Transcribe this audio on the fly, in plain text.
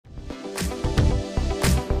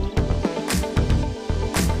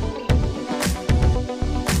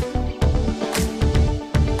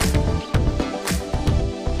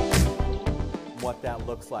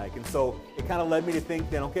looks like. And so it kind of led me to think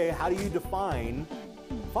then, okay, how do you define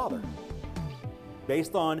father?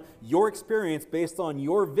 Based on your experience, based on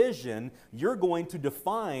your vision, you're going to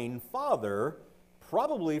define father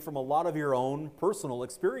probably from a lot of your own personal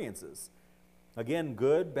experiences. Again,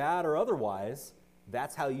 good, bad, or otherwise,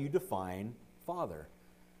 that's how you define father.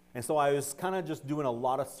 And so I was kind of just doing a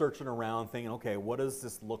lot of searching around thinking, okay, what does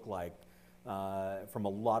this look like from a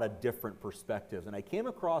lot of different perspectives? And I came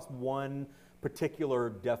across one particular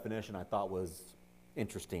definition I thought was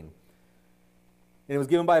interesting. And it was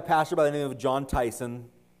given by a pastor by the name of John Tyson.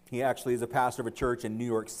 He actually is a pastor of a church in New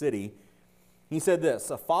York City. He said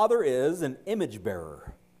this: a father is an image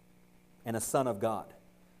bearer and a son of God,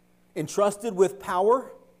 entrusted with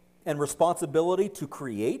power and responsibility to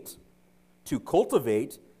create, to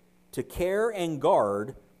cultivate, to care and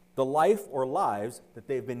guard the life or lives that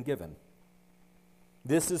they've been given.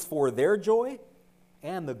 This is for their joy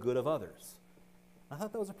and the good of others. I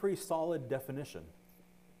thought that was a pretty solid definition.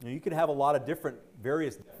 You could have a lot of different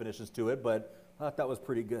various definitions to it, but I thought that was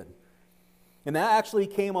pretty good. And that actually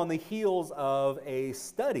came on the heels of a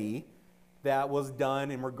study that was done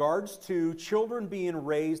in regards to children being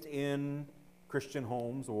raised in Christian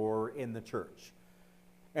homes or in the church.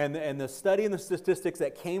 And the study and the statistics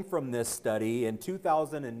that came from this study in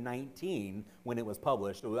 2019, when it was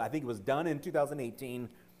published, I think it was done in 2018,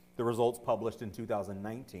 the results published in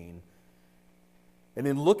 2019. And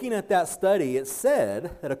in looking at that study, it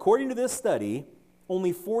said that according to this study,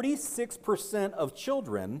 only 46% of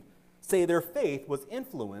children say their faith was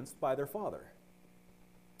influenced by their father.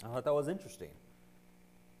 I thought that was interesting.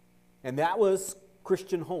 And that was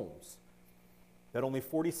Christian homes. That only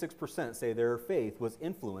 46% say their faith was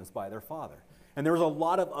influenced by their father. And there was a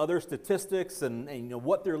lot of other statistics and you know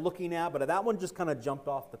what they're looking at, but that one just kind of jumped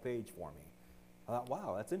off the page for me. I thought,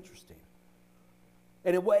 wow, that's interesting.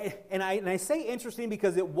 And I say interesting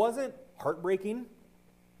because it wasn't heartbreaking,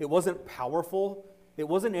 it wasn't powerful, it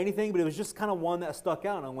wasn't anything, but it was just kind of one that stuck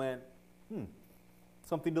out, and I went,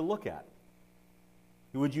 something to look at.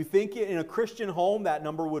 Would you think in a Christian home that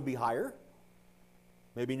number would be higher?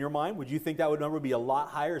 Maybe in your mind, would you think that number would be a lot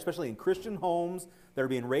higher, especially in Christian homes that are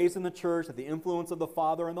being raised in the church, that the influence of the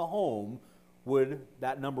father in the home, would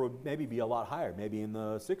that number would maybe be a lot higher, maybe in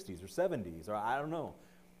the 60s or 70s, or I don't know.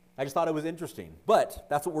 I just thought it was interesting. But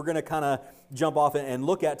that's what we're going to kind of jump off and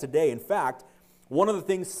look at today. In fact, one of the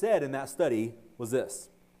things said in that study was this.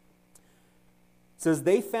 It says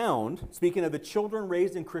they found, speaking of the children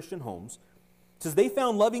raised in Christian homes, it says they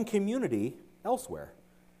found loving community elsewhere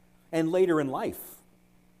and later in life.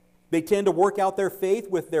 They tend to work out their faith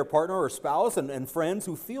with their partner or spouse and friends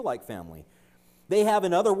who feel like family. They have,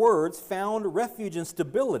 in other words, found refuge and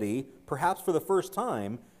stability, perhaps for the first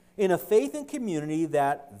time, in a faith and community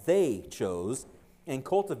that they chose and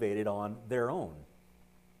cultivated on their own.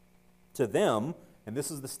 To them, and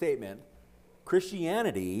this is the statement,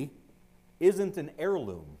 Christianity isn't an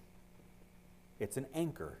heirloom, it's an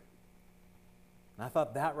anchor. And I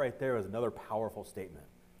thought that right there was another powerful statement.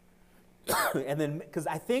 And then, because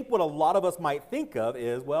I think what a lot of us might think of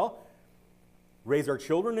is, well, raise our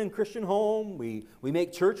children in Christian home, we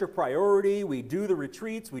make church a priority, we do the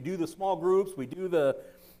retreats, we do the small groups, we do the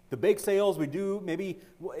bake sales, we do maybe,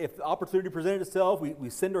 if the opportunity presented itself, we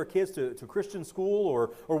send our kids to Christian school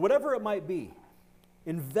or whatever it might be.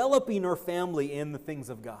 Enveloping our family in the things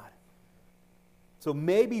of God. So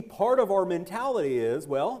maybe part of our mentality is,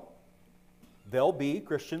 well, they'll be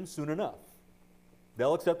Christians soon enough.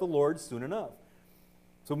 They'll accept the Lord soon enough.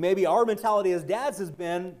 So maybe our mentality as dads has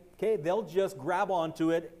been, okay, they'll just grab onto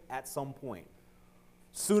it at some point.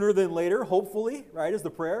 Sooner than later, hopefully, right, is the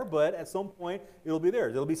prayer, but at some point it'll be there.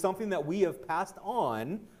 It'll be something that we have passed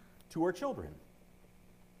on to our children.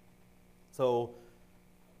 So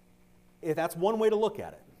if that's one way to look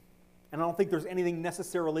at it. And I don't think there's anything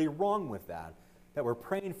necessarily wrong with that we're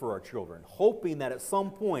praying for our children, hoping that at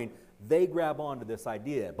some point they grab onto this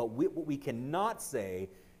idea. But what we cannot say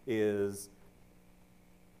is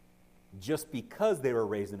just because they were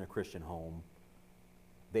raised in a Christian home,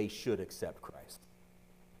 they should accept Christ.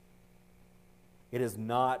 It is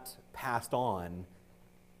not passed on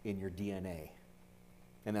in your DNA.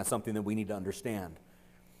 And that's something that we need to understand.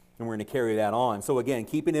 And we're going to carry that on. So again,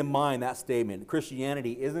 keeping in mind that statement,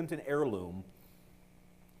 Christianity isn't an heirloom,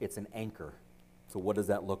 it's an anchor. So what does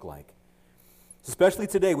that look like? Especially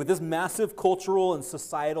today with this massive cultural and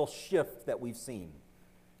societal shift that we've seen.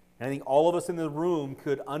 And I think all of us in the room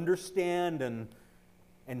could understand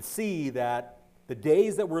and see that the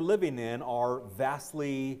days that we're living in are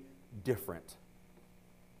vastly different.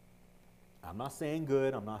 I'm not saying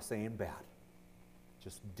good, I'm not saying bad.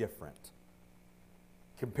 Just different.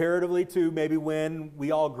 comparatively to maybe when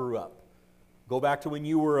we all grew up. Go back to when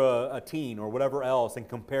you were a teen or whatever else and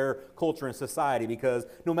compare culture and society, because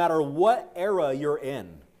no matter what era you're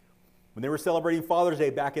in, when they were celebrating Father's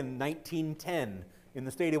Day back in 1910 in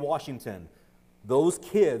the state of Washington, those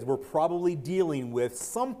kids were probably dealing with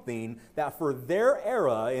something that for their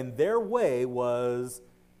era, in their way, was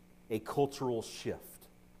a cultural shift,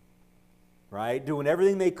 right? Doing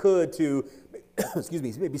everything they could to, excuse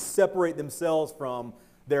me, maybe separate themselves from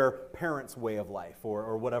their parents' way of life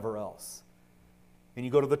or whatever else. And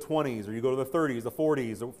you go to the 20s, or you go to the 30s, the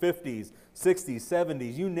 40s, the 50s, 60s,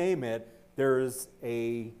 70s, you name it, there's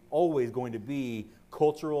always going to be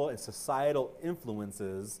cultural and societal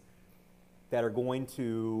influences that are going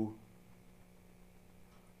to,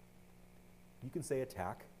 you can say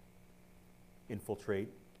attack, infiltrate,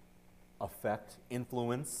 affect,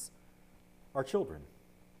 influence our children,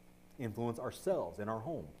 influence ourselves in our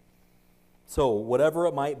home. So whatever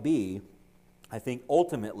it might be, I think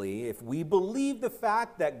ultimately, if we believe the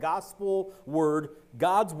fact that God's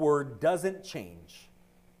word doesn't change,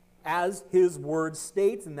 as His word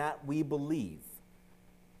states, and that we believe,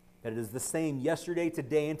 that it is the same yesterday,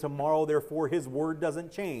 today, and tomorrow, therefore His word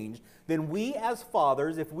doesn't change, then we as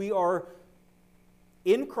fathers, if we are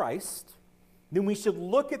in Christ, then we should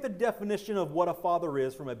look at the definition of what a father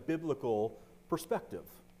is from a biblical perspective.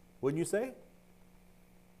 Wouldn't you say?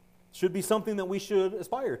 Should be something that we should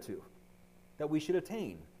aspire to, that we should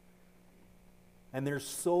attain. And there's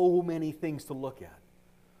so many things to look at.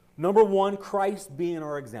 Number one, Christ being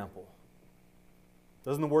our example.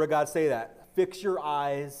 Doesn't the Word of God say that? Fix your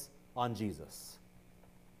eyes on Jesus.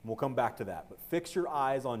 We'll come back to that, but fix your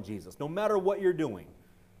eyes on Jesus, no matter what you're doing.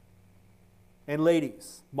 And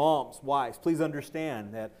ladies, moms, wives, please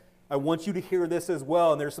understand that I want you to hear this as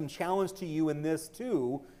well, and there's some challenge to you in this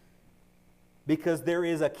too, because there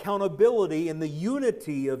is accountability in the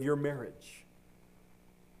unity of your marriage.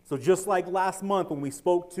 So just like last month when we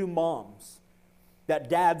spoke to moms, that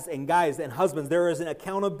dads and guys and husbands, there is an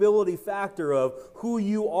accountability factor of who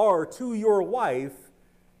you are to your wife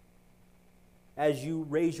as you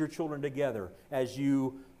raise your children together, as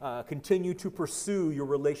you continue to pursue your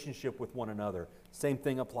relationship with one another. Same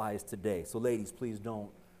thing applies today. So ladies, please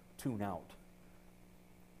don't tune out.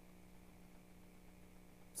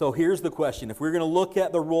 So here's the question. If we're going to look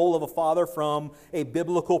at the role of a father from a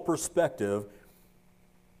biblical perspective,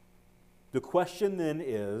 the question then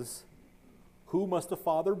is, who must a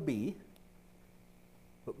father be?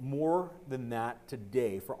 But more than that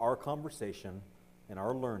today, for our conversation and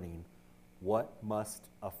our learning, what must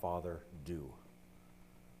a father do?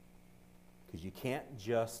 Because you can't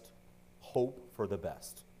just hope for the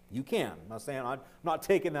best. You can. I'm not saying, I'm not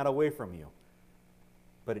taking that away from you.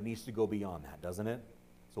 But it needs to go beyond that, doesn't it?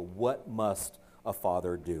 So what must a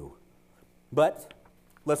father do? But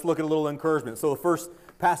let's look at a little encouragement. So the first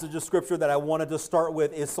passage of Scripture that I wanted to start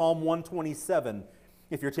with is Psalm 127.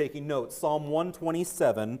 If you're taking notes, Psalm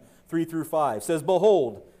 127, 3 through 5 says,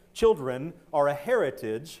 "Behold, children are a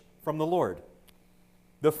heritage from the Lord.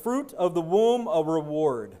 The fruit of the womb a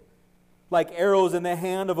reward. Like arrows in the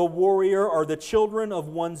hand of a warrior are the children of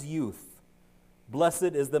one's youth. Blessed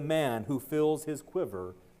is the man who fills his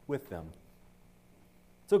quiver with them."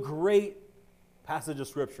 It's a great passage of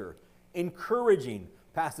Scripture, encouraging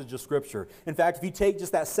passage of Scripture. In fact, if you take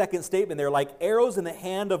just that second statement there, like arrows in the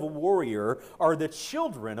hand of a warrior are the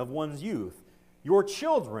children of one's youth. Your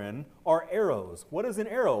children are arrows. What is an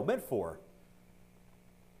arrow meant for?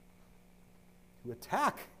 To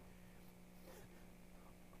attack.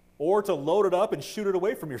 Or to load it up and shoot it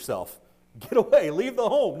away from yourself. Get away, leave the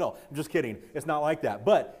home. No, I'm just kidding. It's not like that.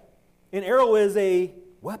 But an arrow is a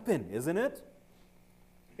weapon, isn't it?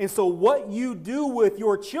 And so what you do with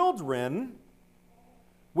your children,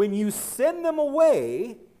 when you send them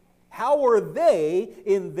away, how are they,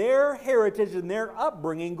 in their heritage and their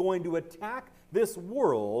upbringing, going to attack this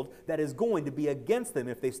world that is going to be against them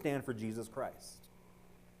if they stand for Jesus Christ?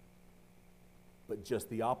 But just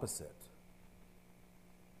the opposite.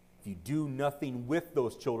 If you do nothing with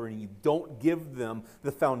those children, and you don't give them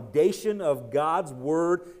the foundation of God's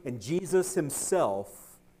Word and Jesus Himself,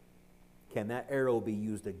 can that arrow be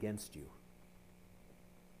used against you?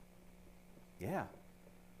 Yeah.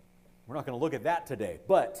 We're not going to look at that today,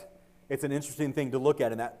 but it's an interesting thing to look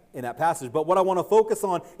at in that passage. But what I want to focus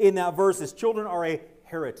on in that verse is children are a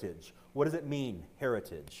heritage. What does it mean,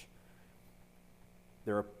 heritage?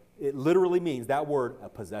 It literally means, that word, a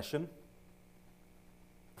possession,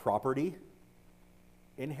 property,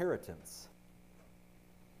 inheritance.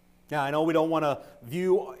 Now, I know we don't want to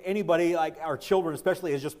view anybody, like our children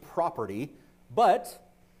especially, as just property, but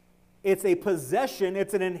It's a possession.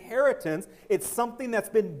 It's an inheritance. It's something that's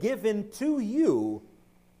been given to you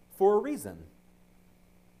for a reason.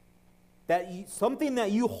 Something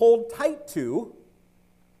that you hold tight to,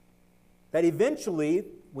 that eventually,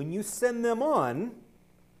 when you send them on,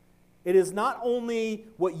 it is not only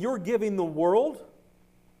what you're giving the world,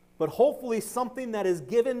 but hopefully something that is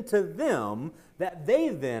given to them that they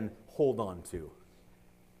then hold on to.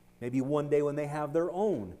 Maybe one day when they have their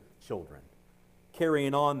own children,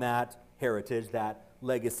 carrying on that heritage, that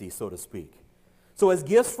legacy, so to speak. So as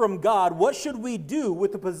gifts from God, what should we do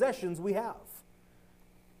with the possessions we have?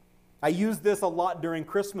 I use this a lot during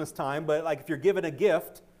Christmas time, but like if you're given a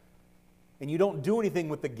gift and you don't do anything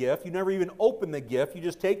with the gift, you never even open the gift, you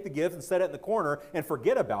just take the gift and set it in the corner and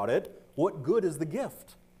forget about it, what good is the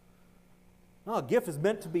gift? No, a gift is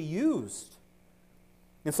meant to be used.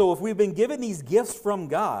 And so if we've been given these gifts from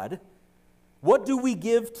God, what do we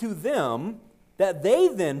give to them that they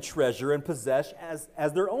then treasure and possess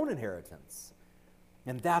as their own inheritance?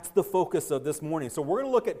 And that's the focus of this morning. So we're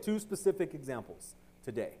going to look at two specific examples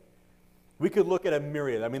today. We could look at a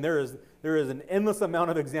myriad. I mean, there is an endless amount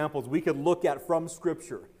of examples we could look at from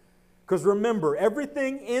Scripture. Because remember,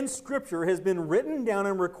 everything in Scripture has been written down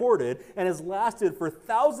and recorded and has lasted for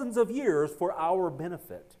thousands of years for our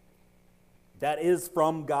benefit. That is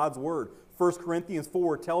from God's Word. 1 Corinthians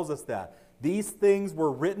 4 tells us that. These things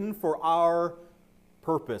were written for our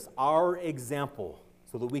purpose, our example,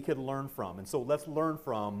 so that we could learn from. And so let's learn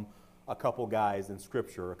from a couple guys in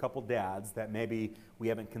Scripture, a couple dads that maybe we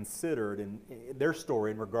haven't considered in their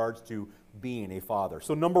story in regards to being a father.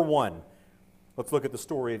 So number one, let's look at the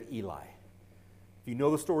story of Eli. If you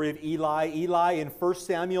know the story of Eli, Eli in 1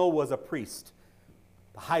 Samuel was a priest,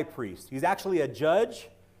 the high priest. He's actually a judge.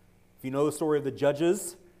 If you know the story of the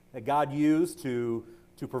judges that God used to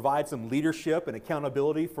provide some leadership and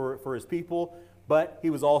accountability for his people, but he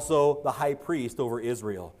was also the high priest over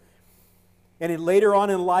Israel. And later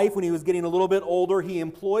on in life, when he was getting a little bit older, he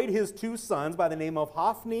employed his two sons by the name of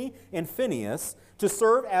Hophni and Phinehas to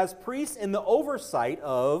serve as priests in the oversight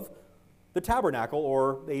of the tabernacle,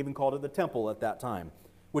 or they even called it the temple at that time,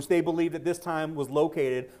 which they believed at this time was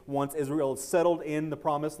located once Israel had settled in the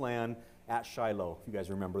promised land at Shiloh. If you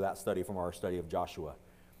guys remember that study from our study of Joshua.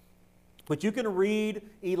 But you can read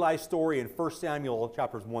Eli's story in 1 Samuel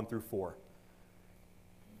chapters 1 through 4.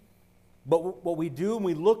 But what we do when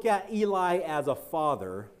we look at Eli as a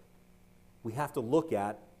father, we have to look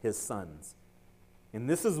at his sons. And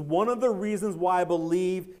this is one of the reasons why I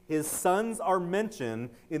believe his sons are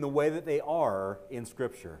mentioned in the way that they are in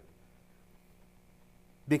Scripture.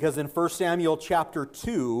 Because in 1 Samuel chapter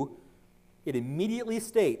 2, it immediately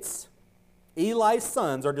states, Eli's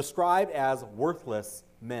sons are described as worthless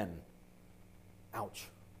men. Ouch.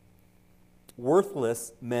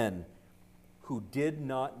 Worthless men who did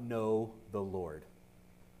not know the Lord.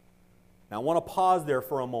 Now I want to pause there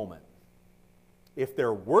for a moment. If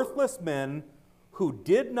they're worthless men who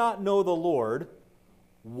did not know the Lord,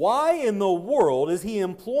 why in the world is he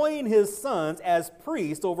employing his sons as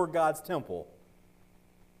priests over God's temple?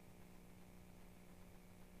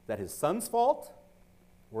 Is that his son's fault?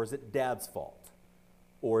 Or is it dad's fault?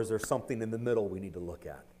 Or is there something in the middle we need to look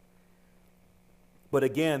at? But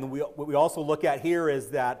again, what we also look at here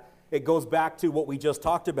is that it goes back to what we just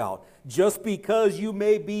talked about. Just because you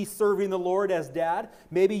may be serving the Lord as dad,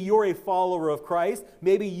 maybe you're a follower of Christ,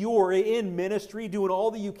 maybe you're in ministry doing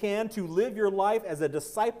all that you can to live your life as a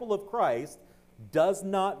disciple of Christ, does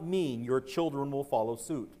not mean your children will follow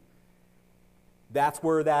suit. That's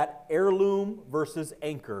where that heirloom versus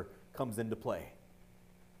anchor comes into play.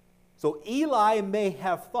 So Eli may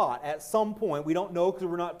have thought at some point, we don't know because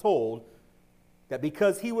we're not told, that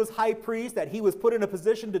because he was high priest, that he was put in a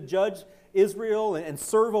position to judge Israel and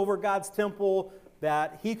serve over God's temple,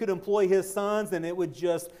 that he could employ his sons and it would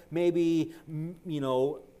just maybe,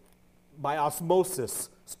 by osmosis,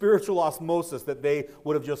 spiritual osmosis, that they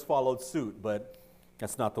would have just followed suit. But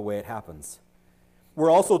that's not the way it happens.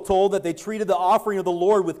 We're also told that they treated the offering of the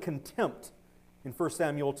Lord with contempt in 1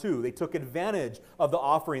 Samuel 2. They took advantage of the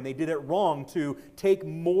offering. They did it wrong to take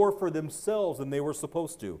more for themselves than they were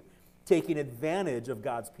supposed to, taking advantage of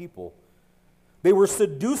God's people. They were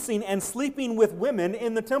seducing and sleeping with women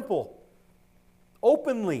in the temple,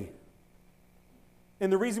 openly.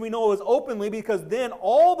 And the reason we know it was openly because then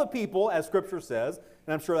all the people, as Scripture says,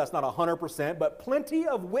 and I'm sure that's not 100%, but plenty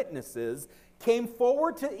of witnesses came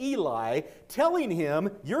forward to Eli telling him,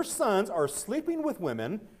 your sons are sleeping with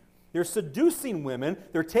women, they're seducing women,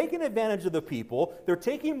 they're taking advantage of the people, they're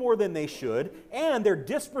taking more than they should, and they're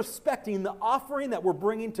disrespecting the offering that we're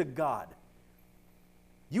bringing to God.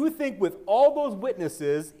 You would think with all those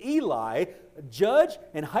witnesses, Eli, judge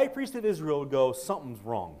and high priest of Israel, would go, something's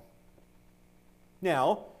wrong.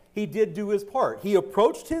 Now, he did do his part. He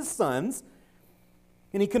approached his sons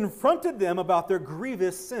and he confronted them about their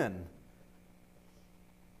grievous sin.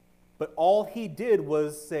 But all he did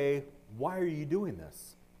was say, why are you doing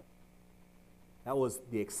this? That was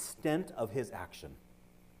the extent of his action.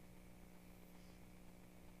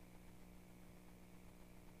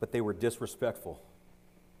 But they were disrespectful,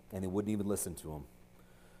 and they wouldn't even listen to him.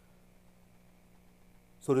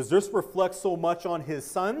 So does this reflect so much on his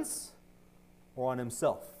sons or on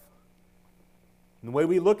himself? And the way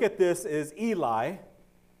we look at this is Eli,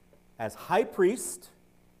 as high priest,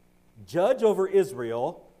 judge over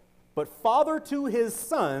Israel, but father to his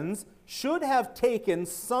sons, should have taken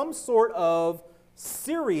some sort of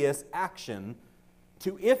serious action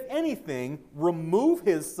to, if anything, remove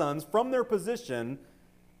his sons from their position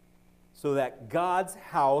so that God's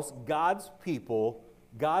house, God's people,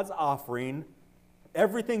 God's offering,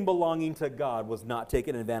 everything belonging to God was not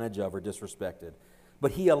taken advantage of or disrespected.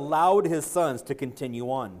 But he allowed his sons to continue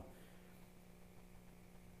on,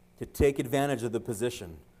 to take advantage of the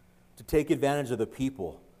position, to take advantage of the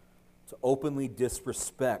people, to openly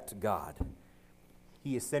disrespect God.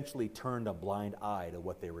 He essentially turned a blind eye to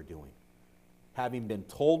what they were doing. Having been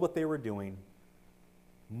told what they were doing,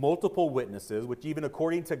 multiple witnesses, which even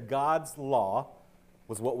according to God's law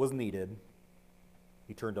was what was needed,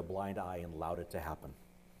 he turned a blind eye and allowed it to happen.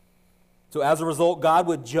 So as a result, God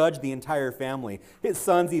would judge the entire family. His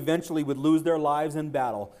sons eventually would lose their lives in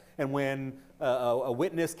battle. And when a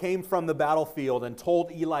witness came from the battlefield and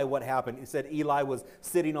told Eli what happened, he said Eli was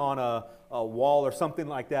sitting on a wall or something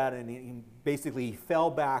like that, and he basically fell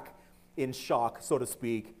back in shock, so to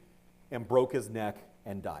speak, and broke his neck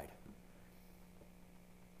and died.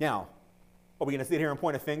 Now, are we going to sit here and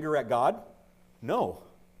point a finger at God? No.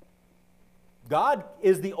 God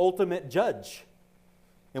is the ultimate judge.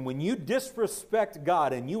 And when you disrespect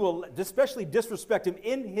God, and you will especially disrespect him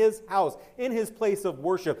in his house, in his place of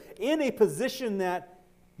worship, in a position that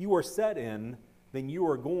you are set in, then you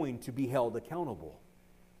are going to be held accountable.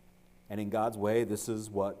 And in God's way, this is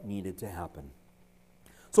what needed to happen.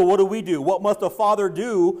 So what do? What must a father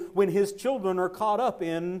do when his children are caught up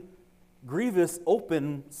in grievous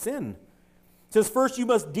open sin? It says, first you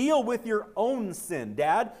must deal with your own sin.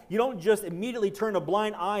 Dad, you don't just immediately turn a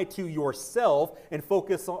blind eye to yourself and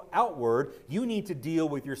focus outward. You need to deal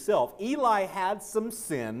with yourself. Eli had some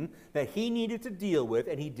sin that he needed to deal with,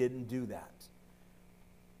 and he didn't do that.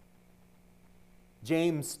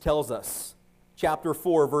 James tells us, chapter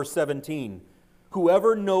 4, verse 17,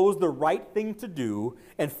 whoever knows the right thing to do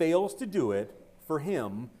and fails to do it, for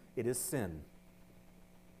him it is sin.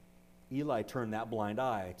 Eli turned that blind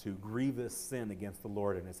eye to grievous sin against the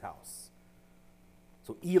Lord in his house.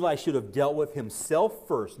 So Eli should have dealt with himself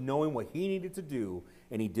first, knowing what he needed to do,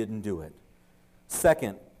 and he didn't do it.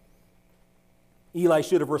 Second, Eli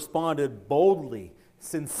should have responded boldly,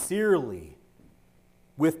 sincerely,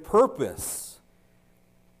 with purpose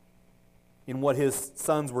in what his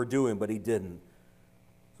sons were doing, but he didn't.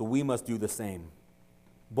 So we must do the same.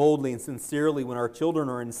 Boldly and sincerely when our children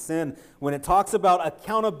are in sin. When it talks about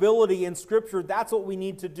accountability in Scripture, that's what we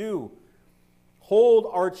need to do. Hold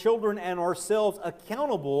our children and ourselves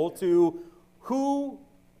accountable to who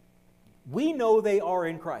we know they are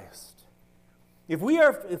in Christ. If we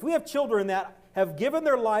have children that have given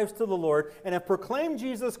their lives to the Lord and have proclaimed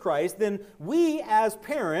Jesus Christ, then we as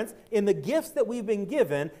parents, in the gifts that we've been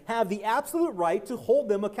given, have the absolute right to hold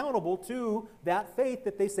them accountable to that faith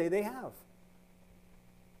that they say they have.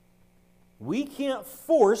 We can't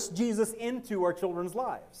force Jesus into our children's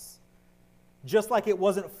lives, just like it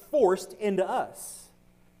wasn't forced into us.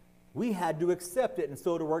 We had to accept it, and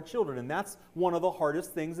so do our children. And that's one of the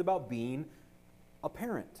hardest things about being a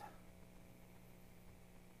parent.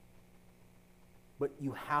 But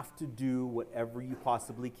you have to do whatever you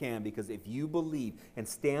possibly can, because if you believe and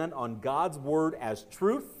stand on God's word as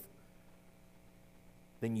truth,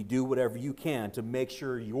 then you do whatever you can to make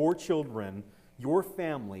sure your children, your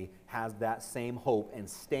family, has that same hope and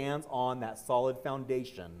stands on that solid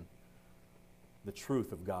foundation, the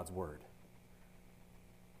truth of God's word.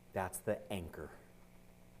 That's the anchor.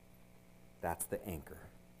 That's the anchor.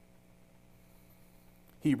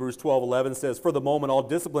 Hebrews 12:11 says, for the moment all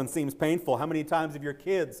discipline seems painful. How many times have your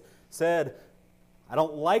kids said, I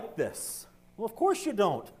don't like this? Well, of course you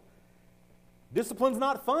don't. Discipline's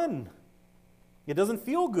not fun. It doesn't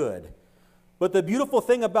feel good. But the beautiful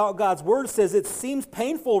thing about God's word says it seems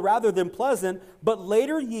painful rather than pleasant, but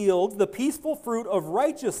later yields the peaceful fruit of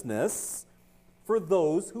righteousness for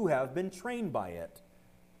those who have been trained by it.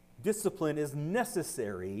 discipline is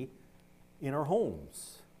necessary in our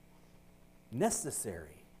homes.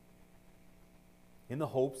 Necessary. In the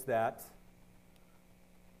hopes that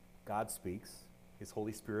God speaks, His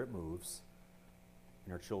Holy Spirit moves,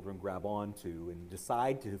 and our children grab on to and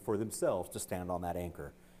decide to, for themselves to stand on that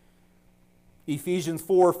anchor. Ephesians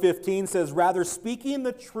 4:15 says, rather speaking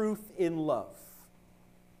the truth in love.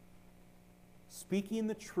 Speaking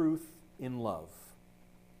the truth in love.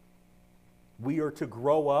 We are to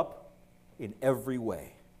grow up in every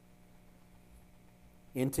way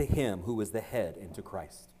into Him who is the head, into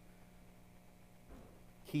Christ.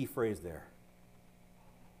 Key phrase there.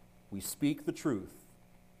 We speak the truth.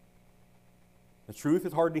 The truth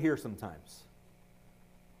is hard to hear sometimes,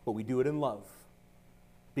 but we do it in love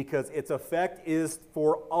because its effect is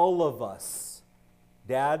for all of us,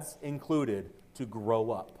 dads included, to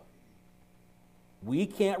grow up. We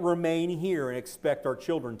can't remain here and expect our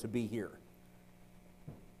children to be here.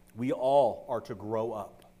 We all are to grow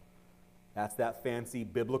up. That's that fancy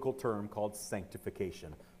biblical term called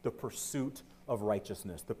sanctification, the pursuit of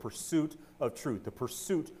righteousness, the pursuit of truth, the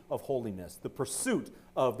pursuit of holiness, the pursuit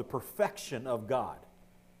of the perfection of God.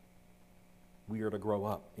 We are to grow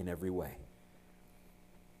up in every way.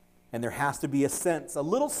 And there has to be a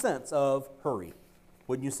little sense of hurry,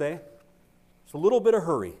 wouldn't you say? Just a little bit of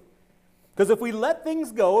hurry. Because if we let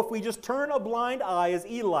things go, if we just turn a blind eye as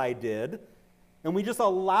Eli did, and we just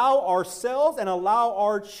allow ourselves and allow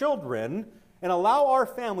our children and allow our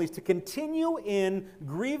families to continue in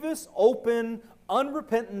grievous, open,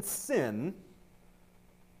 unrepentant sin,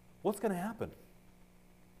 what's going to happen?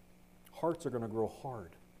 Hearts are going to grow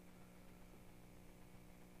hard.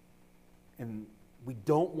 And we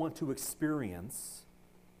don't want to experience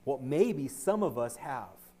what maybe some of us have.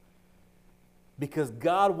 Because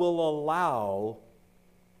God will allow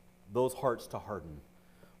those hearts to harden.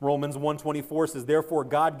 Romans 1:24 says, therefore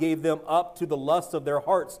God gave them up to the lust of their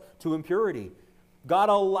hearts to impurity. God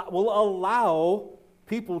will allow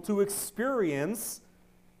people to experience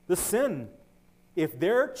the sin. If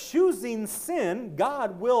they're choosing sin,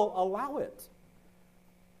 God will allow it.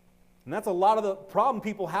 And that's a lot of the problem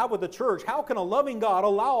people have with the church. How can a loving God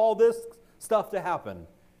allow all this stuff to happen?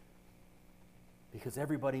 Because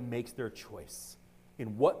everybody makes their choice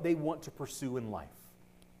in what they want to pursue in life.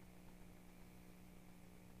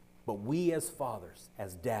 But we as fathers,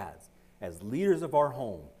 as dads, as leaders of our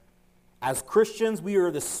home, as Christians, we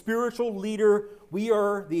are the spiritual leader. We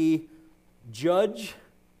are the judge.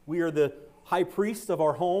 We are the high priest of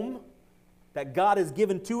our home that God has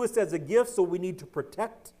given to us as a gift, so we need to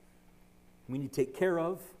protect. We need to take care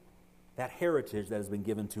of that heritage that has been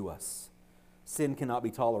given to us. Sin cannot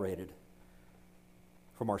be tolerated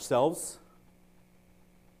from ourselves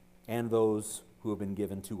and those who have been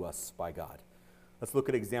given to us by God. Let's look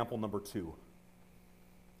at example number 2.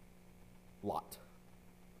 Lot.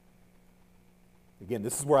 Again,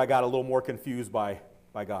 this is where I got a little more confused by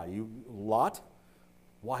God. Lot?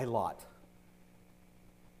 Why Lot?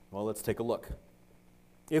 Well, let's take a look.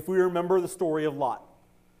 If we remember the story of Lot,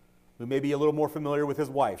 we may be a little more familiar with his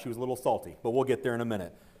wife. She was a little salty, but we'll get there in a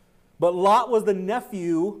minute. But Lot was the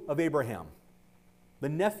nephew of Abraham. The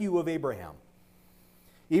nephew of Abraham.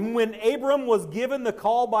 Even when Abram was given the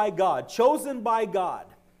call by God, chosen by God,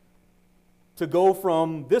 to go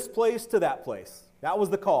from this place to that place. That was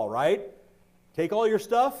the call, right? Take all your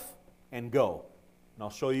stuff and go. And I'll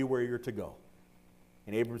show you where you're to go.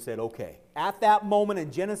 And Abram said, okay. At that moment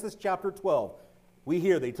in Genesis chapter 12, we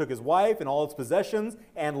hear that he took his wife and all its possessions,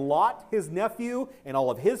 and Lot, his nephew, and all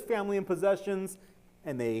of his family and possessions,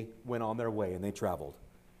 and they went on their way and they traveled.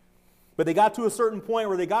 But they got to a certain point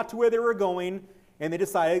where they got to where they were going, and they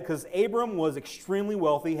decided, because Abram was extremely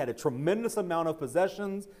wealthy, had a tremendous amount of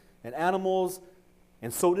possessions and animals,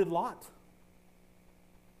 and so did Lot.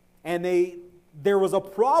 And there was a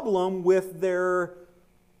problem with their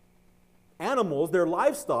animals, their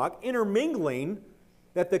livestock, intermingling,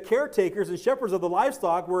 that the caretakers and shepherds of the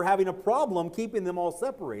livestock were having a problem keeping them all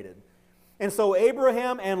separated. And so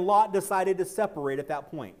Abraham and Lot decided to separate at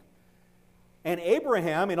that point. And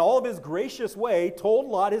Abraham, in all of his gracious way, told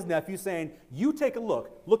Lot, his nephew, saying, you take a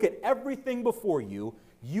look. Look at everything before you.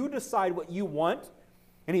 You decide what you want.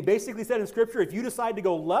 And he basically said in Scripture, if you decide to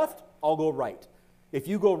go left, I'll go right. If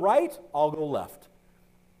you go right, I'll go left.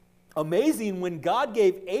 Amazing, when God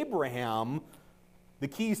gave Abraham the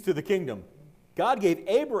keys to the kingdom. God gave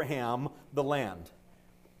Abraham the land.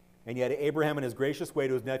 And yet Abraham, in his gracious way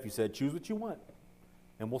to his nephew, said, choose what you want.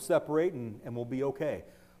 And we'll separate and we'll be okay.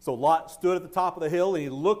 So Lot stood at the top of the hill and he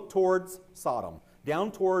looked towards Sodom,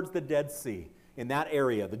 down towards the Dead Sea, in that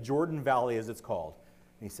area, the Jordan Valley as it's called.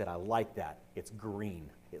 And he said, I like that. It's green.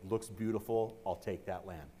 It looks beautiful. I'll take that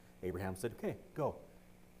land. Abraham said, okay, go.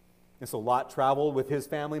 And so Lot traveled with his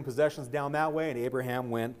family and possessions down that way, and Abraham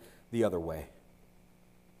went the other way.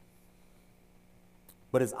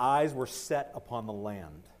 But his eyes were set upon the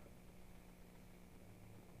land.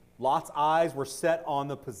 Lot's eyes were set on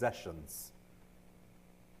the possessions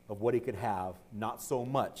of what he could have, not so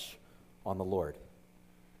much on the Lord.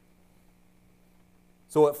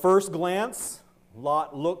 So at first glance,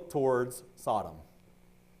 Lot looked towards Sodom.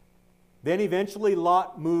 Then eventually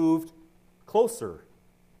Lot moved closer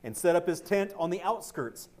and set up his tent on the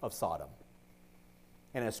outskirts of Sodom.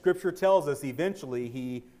 And as Scripture tells us, eventually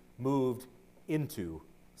he moved into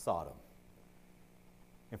Sodom.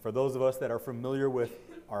 And for those of us that are familiar with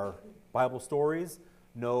our Bible stories,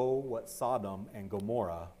 know what Sodom and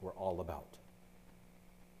Gomorrah were all about.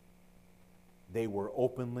 They were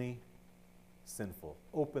openly sinful,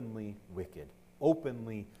 openly wicked,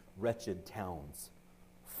 openly wretched towns,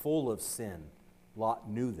 full of sin. Lot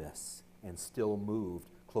knew this and still moved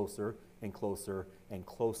closer and closer and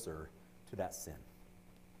closer to that sin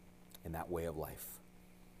and that way of life,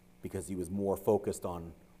 because he was more focused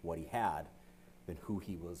on what he had than who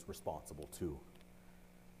he was responsible to.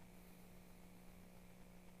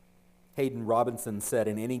 Hayden Robinson said,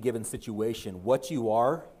 in any given situation, what you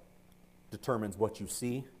are determines what you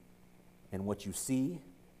see, and what you see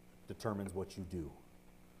determines what you do.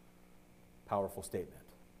 Powerful statement.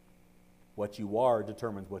 What you are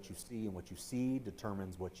determines what you see, and what you see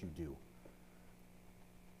determines what you do.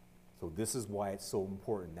 So this is why it's so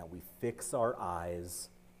important that we fix our eyes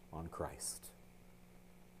on Christ.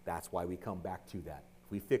 That's why we come back to that.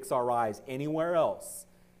 If we fix our eyes anywhere else,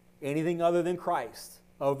 anything other than Christ,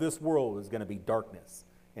 of this world is going to be darkness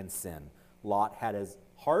and sin. Lot had his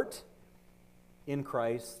heart in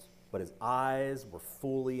Christ, but his eyes were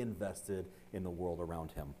fully invested in the world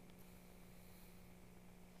around him.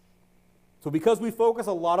 So because we focus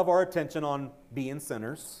a lot of our attention on being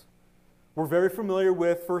sinners, we're very familiar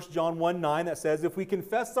with 1 John 1:9 that says, if we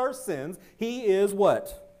confess our sins, he is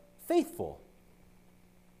what? Faithful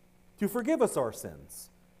to forgive us our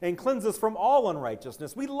sins and cleanse us from all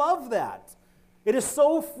unrighteousness. We love that. It is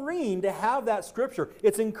so freeing to have that scripture.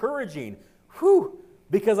 It's encouraging. Whew!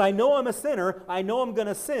 Because I know I'm a sinner, I know I'm going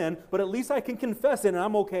to sin, but at least I can confess it and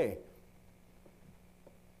I'm okay.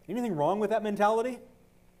 Anything wrong with that mentality?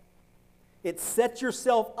 It sets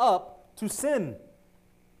yourself up to sin,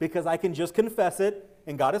 because I can just confess it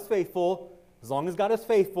and God is faithful. As long as God is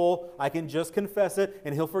faithful, I can just confess it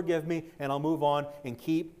and he'll forgive me and I'll move on and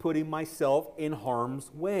keep putting myself in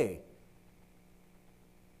harm's way.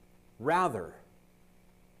 Rather,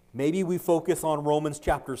 maybe we focus on Romans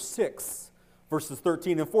chapter 6, verses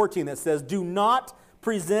 13 and 14 that says, do not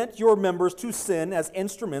present your members to sin as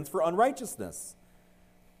instruments for unrighteousness,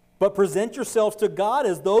 but present yourselves to God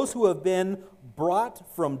as those who have been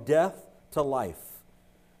brought from death to life,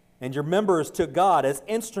 and your members to God as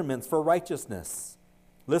instruments for righteousness.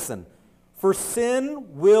 Listen, for sin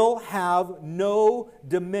will have no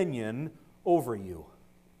dominion over you.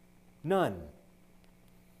 None.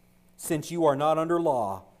 Since you are not under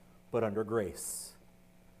law, but under grace.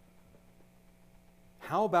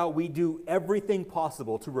 How about we do everything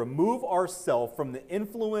possible to remove ourselves from the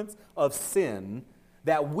influence of sin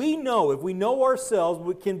that we know, if we know ourselves,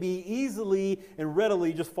 we can be easily and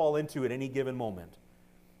readily just fall into at any given moment.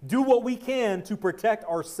 Do what we can to protect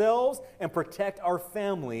ourselves and protect our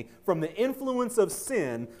family from the influence of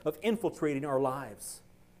sin of infiltrating our lives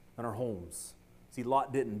and our homes. See,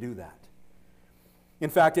 Lot didn't do that. In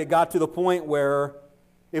fact, it got to the point where,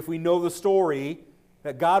 if we know the story,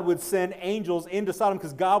 that God would send angels into Sodom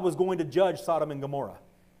because God was going to judge Sodom and Gomorrah.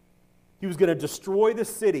 He was going to destroy the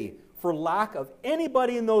city for lack of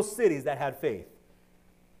anybody in those cities that had faith.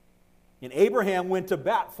 And Abraham went to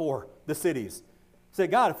bat for the cities. Said,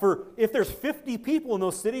 God, if there's 50 people in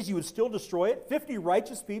those cities, you would still destroy it? 50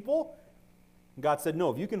 righteous people? And God said,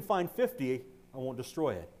 no, if you can find 50, I won't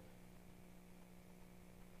destroy it.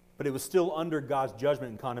 But it was still under God's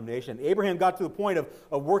judgment and condemnation. Abraham got to the point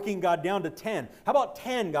of working God down to 10. How about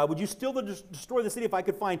 10, God? Would you still destroy the city if I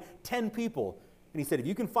could find 10 people? And he said, if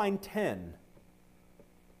you can find 10,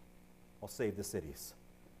 I'll save the cities.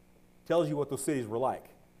 Tells you what those cities were like.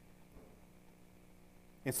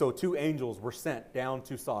 And so 2 angels were sent down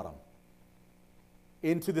to Sodom,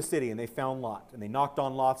 into the city, and they found Lot. And they knocked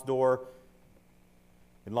on Lot's door,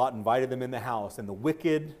 and Lot invited them in the house. And the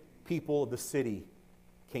wicked people of the city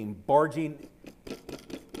came barging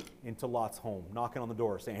into Lot's home, knocking on the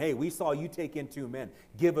door, saying, hey, we saw you take in 2 men.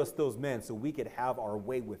 Give us those men so we could have our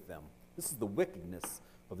way with them. This is the wickedness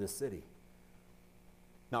of this city.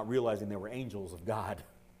 Not realizing they were angels of God.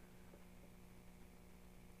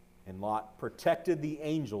 And Lot protected the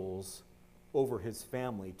angels over his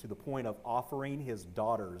family to the point of offering his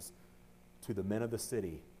daughters to the men of the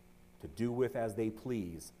city to do with as they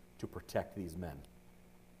please to protect these men.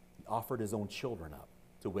 He offered his own children up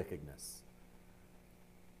to wickedness.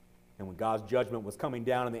 And when God's judgment was coming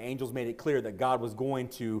down and the angels made it clear that God was going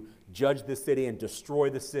to judge the city and destroy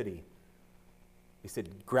the city, he said,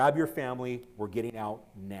 grab your family, we're getting out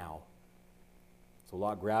now. So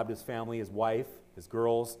Lot grabbed his family, his wife, his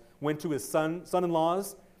girls, went to his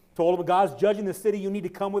son-in-laws, told him, God's judging the city, you need to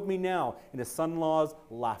come with me now. And his son-in-laws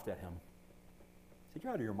laughed at him. He said,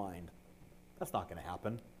 you're out of your mind. That's not going to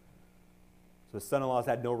happen. So his son-in-laws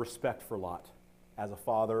had no respect for Lot as a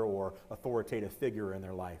father or authoritative figure in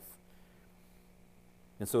their life.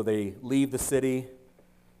 And so they leave the city,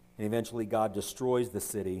 and eventually God destroys the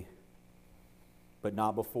city, but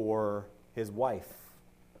not before his wife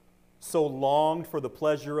so longed for the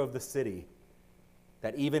pleasure of the city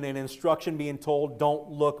that even an instruction being told, don't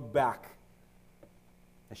look back.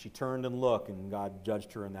 As she turned and looked, and God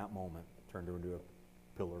judged her in that moment, turned her into a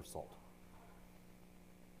pillar of salt.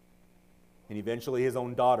 And eventually his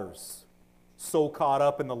own daughters, so caught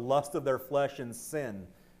up in the lust of their flesh and sin,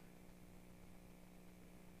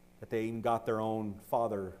 that they even got their own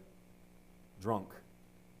father drunk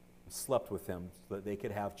and slept with him so that they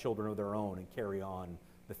could have children of their own and carry on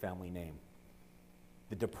the family name.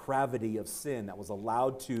 The depravity of sin that was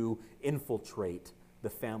allowed to infiltrate the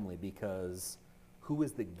family, because who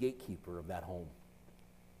is the gatekeeper of that home?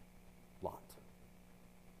 Lot.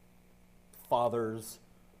 Father's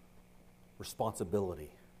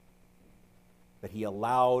responsibility. That he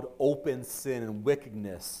allowed open sin and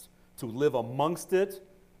wickedness to live amongst it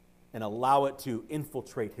and allow it to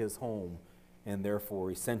infiltrate his home, and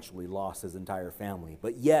therefore essentially lost his entire family.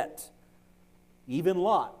 But yet, even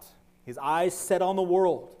Lot, his eyes set on the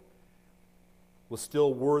world, was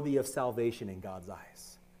still worthy of salvation in God's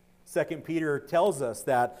eyes. 2 Peter tells us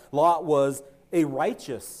that Lot was a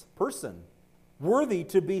righteous person, worthy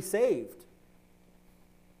to be saved.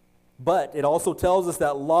 But it also tells us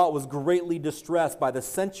that Lot was greatly distressed by the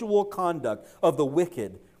sensual conduct of the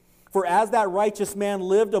wicked. For as that righteous man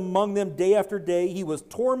lived among them day after day, he was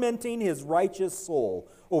tormenting his righteous soul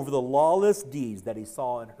over the lawless deeds that he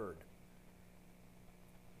saw and heard.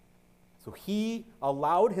 So he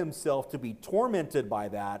allowed himself to be tormented by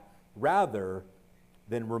that rather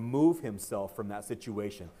than remove himself from that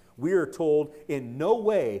situation. We are told in no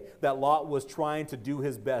way that Lot was trying to do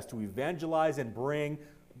his best to evangelize and bring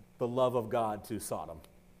the love of God to Sodom.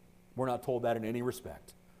 We're not told that in any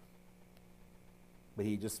respect. But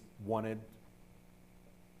he just wanted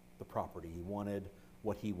the property. He wanted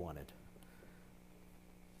what he wanted.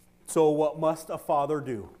 So what must a father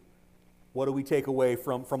do? What do we take away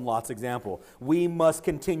from Lot's example? We must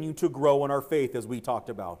continue to grow in our faith, as we talked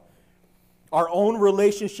about. Our own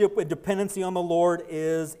relationship and dependency on the Lord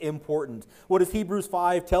is important. What does Hebrews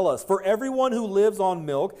 5 tell us? For everyone who lives on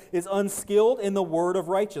milk is unskilled in the word of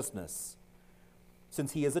righteousness,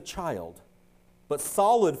 since he is a child. But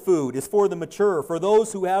solid food is for the mature, for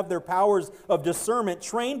those who have their powers of discernment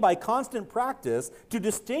trained by constant practice to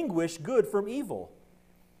distinguish good from evil.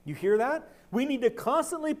 You hear that? We need to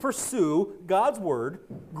constantly pursue God's word,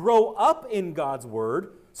 grow up in God's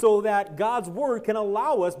word, so that God's word can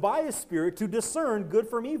allow us by his Spirit to discern good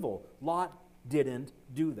from evil. Lot didn't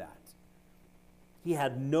do that. He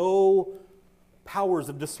had no powers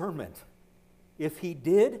of discernment. If he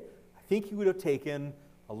did, I think he would have taken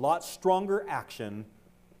a lot stronger action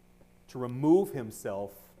to remove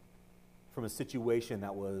himself from a situation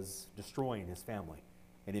that was destroying his family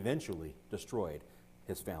and eventually destroyed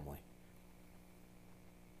his family.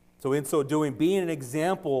 So in so doing, being an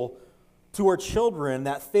example to our children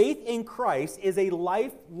that faith in Christ is a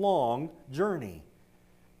lifelong journey.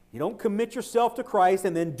 You don't commit yourself to Christ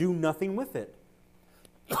and then do nothing with it.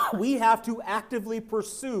 We have to actively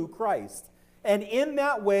pursue Christ, and in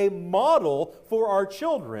that way model for our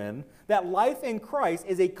children that life in Christ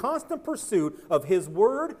is a constant pursuit of his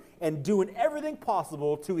word and doing everything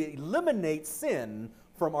possible to eliminate sin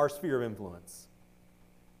from our sphere of influence.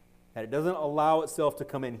 That it doesn't allow itself to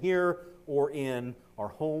come in here or in our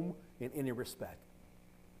home in any respect.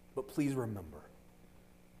 But please remember,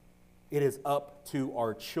 it is up to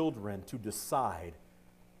our children to decide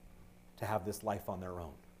to have this life on their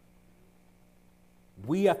own.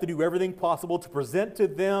 We have to do everything possible to present to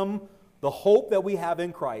them the hope that we have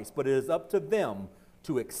in Christ, but it is up to them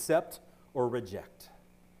to accept or reject.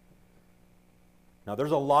 Now,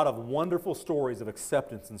 there's a lot of wonderful stories of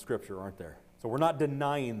acceptance in Scripture, aren't there? So we're not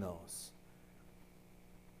denying those.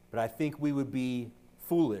 But I think we would be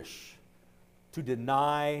foolish to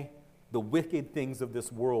deny the wicked things of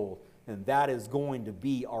this world. And that is going to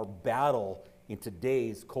be our battle in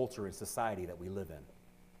today's culture and society that we live in.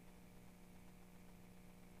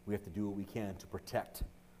 We have to do what we can to protect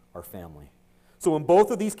our family. So in both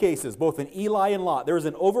of these cases, both in Eli and Lot, there is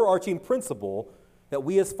an overarching principle that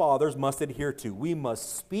we as fathers must adhere to. We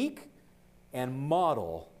must speak and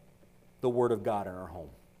model the Word of God in our home.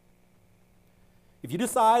 If you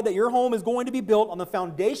decide that your home is going to be built on the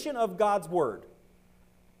foundation of God's Word,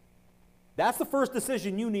 that's the first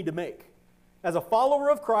decision you need to make. As a follower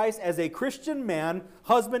of Christ, as a Christian man,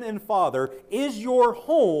 husband and father, is your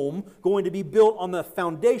home going to be built on the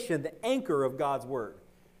foundation, the anchor of God's Word?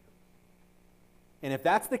 And if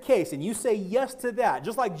that's the case, and you say yes to that,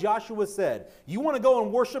 just like Joshua said, you want to go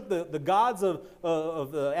and worship the gods of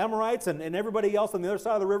the Amorites and everybody else on the other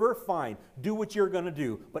side of the river, fine. Do what you're going to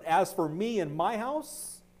do. But as for me and my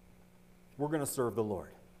house, we're going to serve the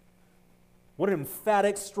Lord. What an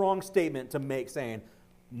emphatic, strong statement to make, saying,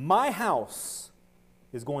 my house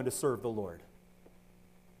is going to serve the Lord.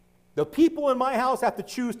 The people in my house have to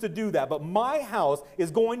choose to do that, but my house is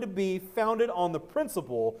going to be founded on the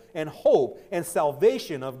principle and hope and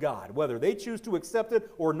salvation of God. Whether they choose to accept it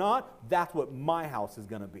or not, that's what my house is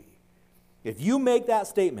going to be. If you make that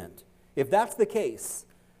statement, if that's the case,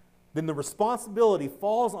 then the responsibility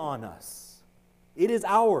falls on us. It is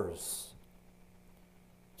ours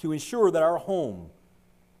to ensure that our home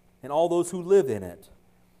and all those who live in it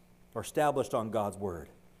are established on God's Word.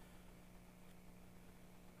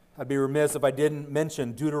 I'd be remiss if I didn't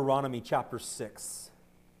mention Deuteronomy chapter 6,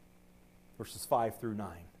 verses 5 through 9.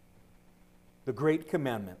 The great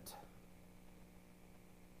commandment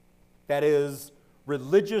that is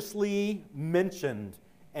religiously mentioned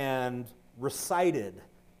and recited,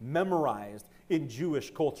 memorized in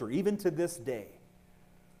Jewish culture, even to this day.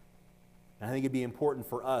 And I think it'd be important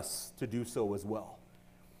for us to do so as well.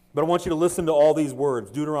 But I want you to listen to all these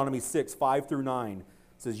words. Deuteronomy 6, 5 through 9. It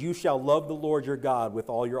says, you shall love the Lord your God with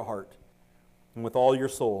all your heart, and with all your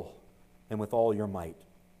soul, and with all your might.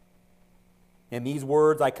 And these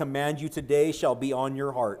words I command you today shall be on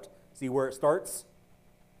your heart. See where it starts?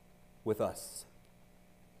 With us.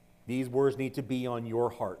 These words need to be on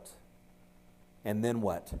your heart. And then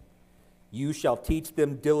what? You shall teach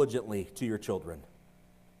them diligently to your children,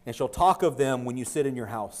 and shall talk of them when you sit in your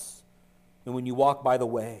house, and when you walk by the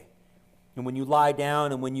way, and when you lie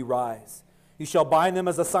down, and when you rise. You shall bind them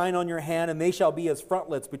as a sign on your hand, and they shall be as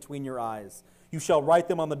frontlets between your eyes. You shall write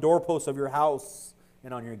them on the doorposts of your house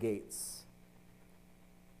and on your gates.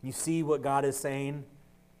 You see what God is saying?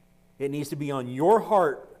 It needs to be on your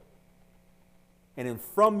heart, and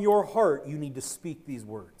from your heart you need to speak these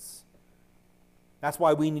words. That's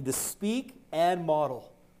why we need to speak and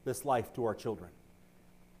model this life to our children.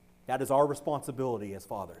 That is our responsibility as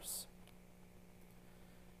fathers.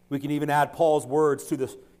 We can even add Paul's words to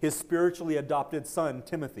his spiritually adopted son,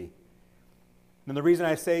 Timothy. And the reason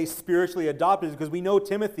I say spiritually adopted is because we know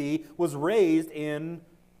Timothy was raised in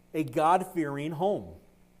a God-fearing home.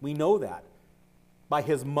 We know that by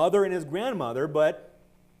his mother and his grandmother, but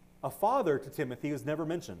a father to Timothy was never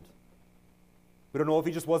mentioned. We don't know if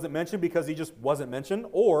he just wasn't mentioned because he just wasn't mentioned,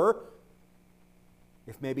 or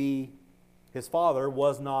if maybe his father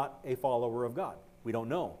was not a follower of God. We don't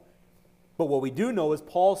know. But what we do know is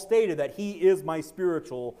Paul stated that he is my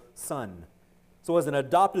spiritual son. So as an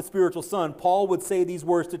adopted spiritual son, Paul would say these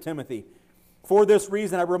words to Timothy. For this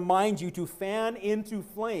reason, I remind you to fan into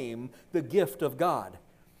flame the gift of God,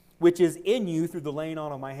 which is in you through the laying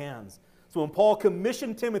on of my hands. So when Paul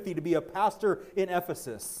commissioned Timothy to be a pastor in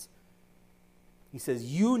Ephesus, he says,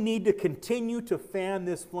 you need to continue to fan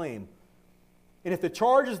this flame. And if the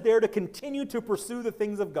charge is there to continue to pursue the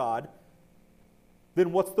things of God,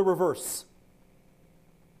 then what's the reverse?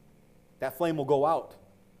 That flame will go out.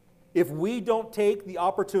 If we don't take the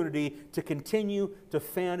opportunity to continue to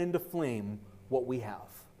fan into flame what we have,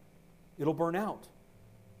 it'll burn out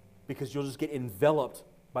because you'll just get enveloped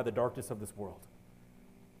by the darkness of this world.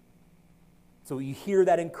 So you hear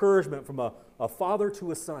that encouragement from a father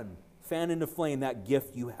to a son. Fan into flame that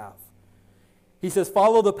gift you have. He says,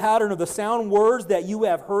 follow the pattern of the sound words that you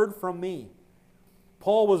have heard from me.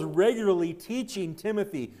 Paul was regularly teaching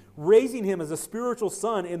Timothy, raising him as a spiritual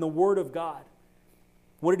son in the Word of God.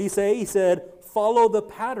 What did he say? He said, follow the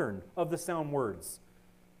pattern of the sound words.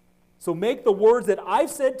 So make the words that I've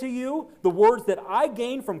said to you, the words that I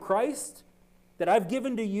gained from Christ, that I've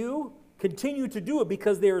given to you, continue to do it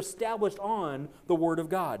because they are established on the Word of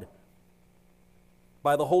God.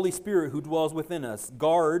 By the Holy Spirit who dwells within us,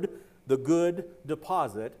 guard the good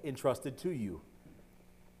deposit entrusted to you.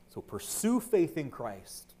 So pursue faith in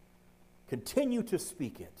Christ. Continue to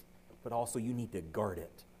speak it, but also you need to guard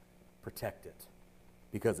it protect it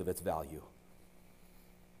because of its value.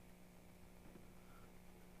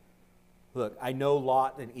 Look, I know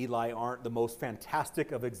Lot and Eli aren't the most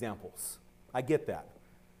fantastic of examples. I get that.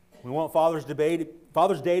 We want Father's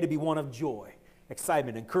Day to be one of joy,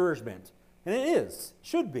 excitement, encouragement. And it is,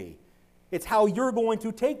 should be. It's how you're going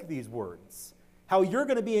to take these words, how you're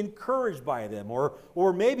going to be encouraged by them,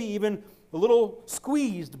 or maybe even a little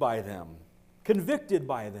squeezed by them, convicted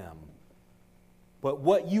by them. But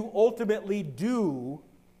what you ultimately do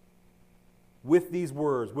with these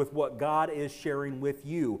words, with what God is sharing with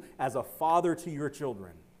you as a father to your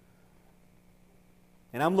children.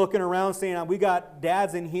 And I'm looking around saying, we got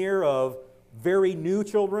dads in here of very new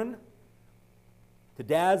children, to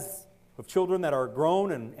dads of children that are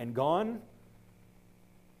grown and gone.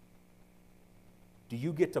 Do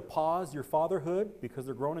you get to pause your fatherhood because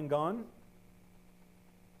they're grown and gone?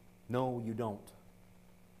 No, you don't.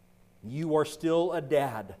 You are still a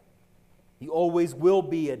dad. You always will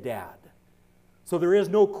be a dad. So there is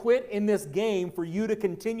no quit in this game for you to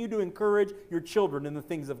continue to encourage your children in the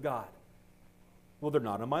things of God. Well, they're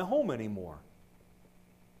not in my home anymore.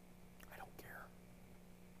 I don't care.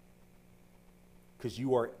 Because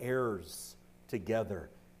you are heirs together.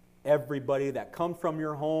 Everybody that comes from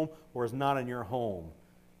your home or is not in your home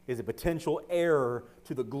is a potential heir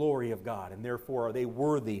to the glory of God. And therefore, are they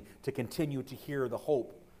worthy to continue to hear the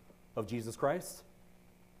hope of Jesus Christ?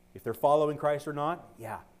 If they're following Christ or not,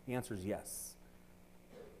 yeah, the answer is yes.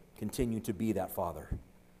 Continue to be that father.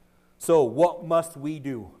 So, what must we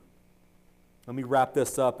do? Let me wrap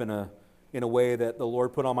this up in a way that the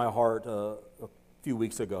Lord put on my heart a few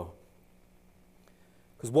weeks ago.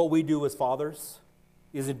 Because what we do as fathers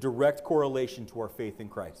is in direct correlation to our faith in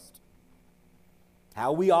Christ.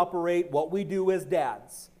 How we operate, what we do as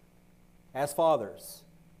dads, as fathers,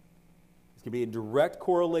 is going to be in direct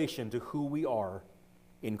correlation to who we are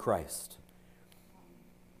in Christ.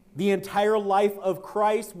 The entire life of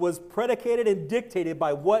Christ was predicated and dictated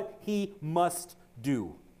by what he must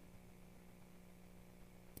do.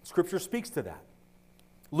 Scripture speaks to that.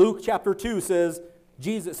 Luke chapter 2 says,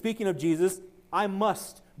 speaking of Jesus, I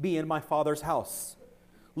must be in my Father's house.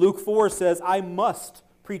 Luke 4 says, I must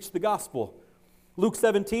preach the gospel. Luke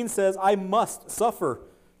 17 says, I must suffer.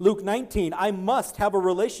 Luke 19, I must have a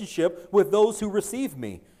relationship with those who receive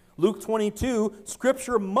me. Luke 22,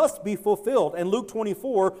 Scripture must be fulfilled. And Luke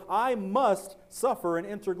 24, I must suffer and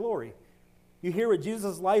enter glory. You hear what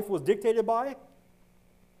Jesus' life was dictated by?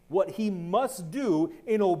 What he must do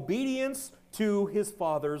in obedience to his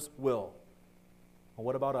Father's will. Well,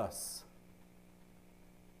 what about us?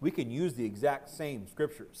 We can use the exact same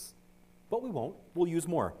Scriptures, but we won't. We'll use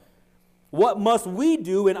more. What must we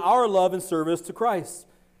do in our love and service to Christ?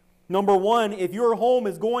 Number one, if your home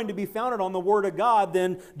is going to be founded on the Word of God,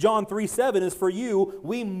 then John 3:7 is for you.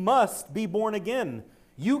 We must be born again.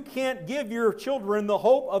 You can't give your children the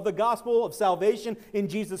hope of the gospel of salvation in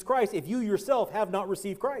Jesus Christ if you yourself have not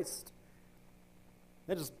received Christ.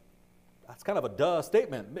 That's kind of a duh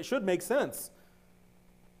statement. It should make sense.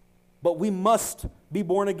 But we must be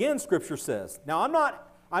born again, Scripture says. Now,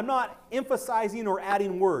 I'm not emphasizing or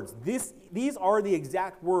adding words. These are the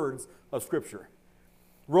exact words of Scripture.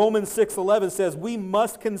 Romans 6:11 says, we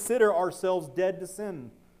must consider ourselves dead to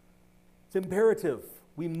sin. It's imperative.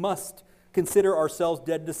 We must consider ourselves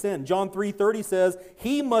dead to sin. John 3:30 says,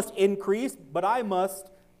 he must increase, but I must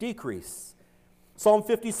decrease. Psalm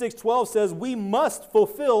 56:12 says, we must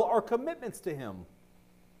fulfill our commitments to him.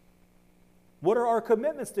 What are our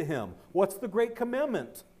commitments to him? What's the great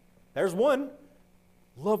commandment? There's one.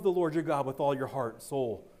 Love the Lord your God with all your heart,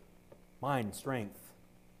 soul, mind, strength.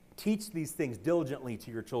 Teach these things diligently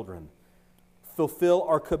to your children. Fulfill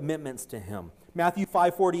our commitments to him. Matthew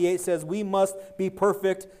 5:48 says, we must be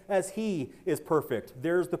perfect as he is perfect.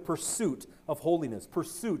 There's the pursuit of holiness,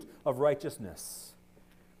 pursuit of righteousness.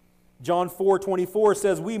 John 4:24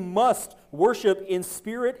 says, we must worship in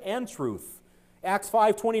spirit and truth. Acts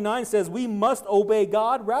 5:29 says, we must obey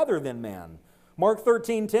God rather than man. Mark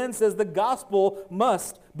 13:10 says, the gospel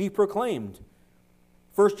must be proclaimed.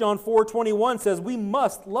 1 John 4:21 says, we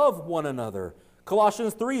must love one another.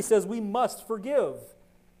 Colossians 3 says, we must forgive.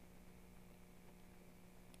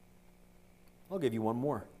 I'll give you one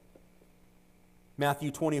more.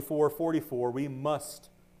 Matthew 24:44, we must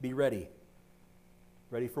be ready.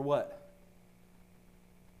 Ready for what?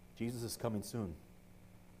 Jesus is coming soon.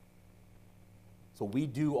 So we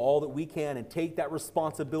do all that we can and take that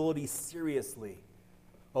responsibility seriously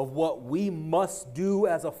of what we must do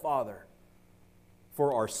as a father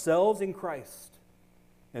for ourselves in Christ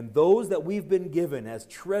and those that we've been given as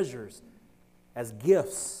treasures, as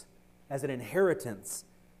gifts, as an inheritance,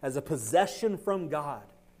 as a possession from God.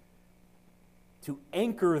 to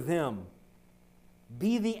anchor them.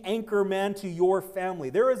 Be the anchor man to your family.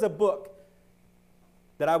 There is a book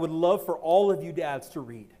that I would love for all of you dads to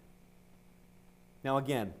read. Now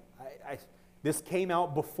again, this came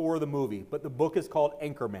out before the movie, but the book is called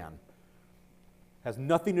Anchorman. Has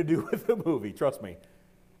nothing to do with the movie, trust me.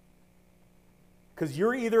 Because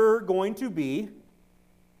you're either going to be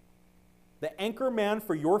the anchor man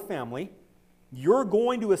for your family, you're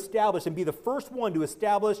going to establish and be the first one to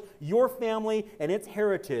establish your family and its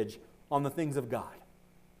heritage on the things of God.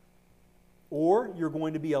 Or you're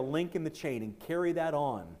going to be a link in the chain and carry that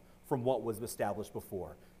on from what was established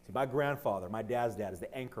before. See, my grandfather, my dad's dad, is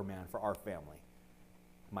the anchor man for our family.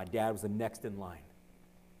 My dad was the next in line.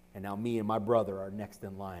 And now me and my brother are next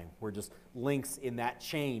in line. We're just links in that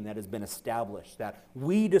chain that has been established, that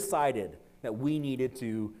we decided that we needed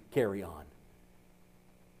to carry on.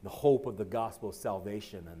 The hope of the gospel of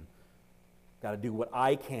salvation, and got to do what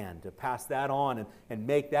I can to pass that on and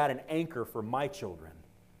make that an anchor for my children.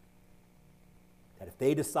 That if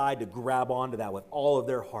they decide to grab onto that with all of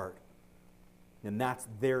their heart, then that's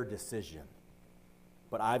their decision.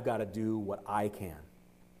 But I've got to do what I can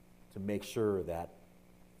to make sure that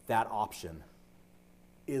that option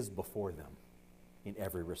is before them in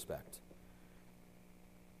every respect.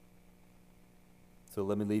 So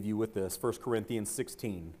let me leave you with this. 1 Corinthians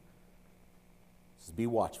 16 says, be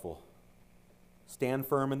watchful, stand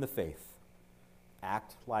firm in the faith,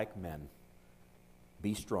 act like men,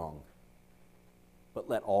 be strong, but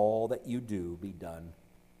let all that you do be done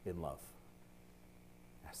in love.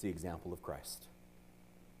 That's the example of Christ.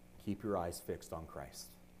 Keep your eyes fixed on Christ.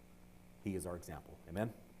 He is our example.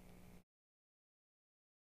 Amen?